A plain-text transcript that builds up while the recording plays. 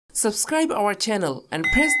Subscribe our channel and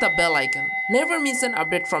press the bell icon. Never miss an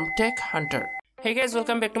update from Tech Hunter. Hey guys,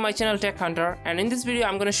 welcome back to my channel Tech Hunter, and in this video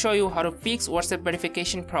I'm gonna show you how to fix WhatsApp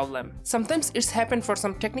verification problem. Sometimes it's happened for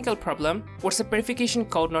some technical problem, WhatsApp verification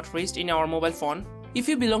code not reached in our mobile phone. If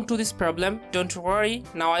you belong to this problem, don't worry,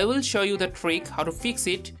 now I will show you the trick how to fix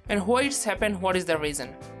it and why it's happened, what is the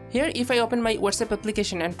reason. Here if I open my WhatsApp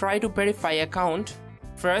application and try to verify account,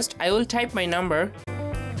 first I will type my number.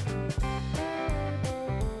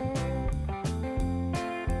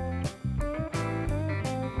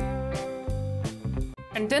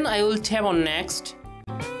 And then I will tap on next.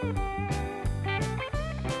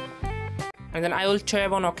 And then I will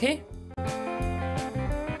tap on OK.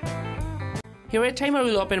 Here a timer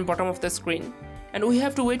will open bottom of the screen. And we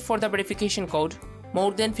have to wait for the verification code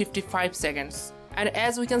more than 55 seconds. And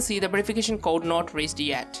as we can see, the verification code not reached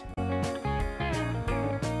yet.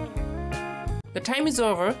 The time is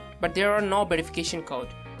over, but there are no verification code.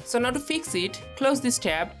 So now to fix it, close this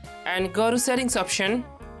tab and go to settings option.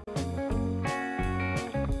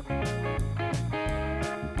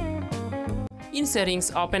 In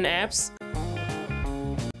settings, open apps.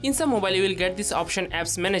 In some mobile you will get this option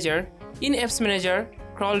apps manager. In apps manager,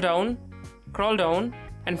 scroll down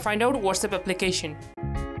and find out WhatsApp application.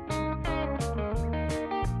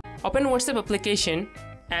 Open WhatsApp application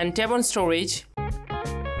and tap on storage.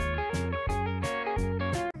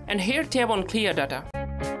 And here tap on clear data.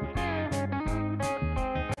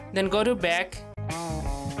 Then go to back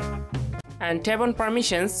and tap on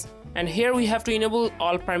permissions, and here we have to enable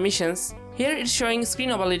all permissions. Here it's showing screen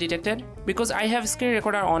overlay detected because I have screen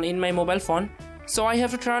recorder on in my mobile phone, so I have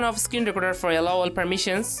to turn off screen recorder for allow all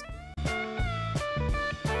permissions.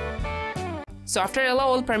 So after allow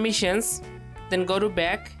all permissions, then go to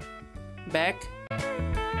back,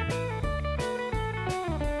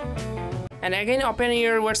 and again open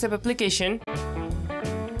your WhatsApp application,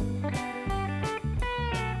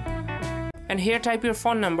 and here type your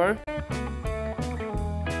phone number,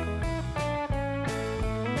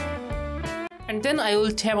 and then I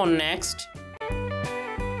will tap on next.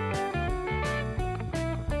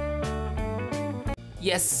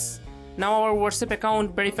 Yes, now our WhatsApp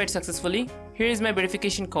account verified successfully. Here is my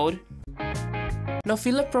verification code. Now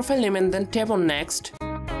fill up profile name and then tap on next.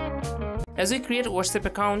 As we create WhatsApp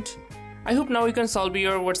account, I hope now you can solve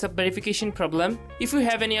your WhatsApp verification problem. If you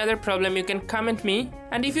have any other problem, you can comment me.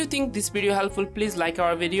 And if you think this video helpful, please like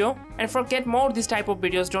our video. And for get more this type of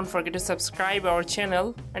videos, don't forget to subscribe our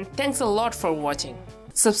channel. And thanks a lot for watching.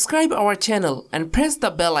 Subscribe our channel and press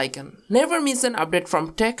the bell icon. Never miss an update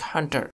from Tech Hunter.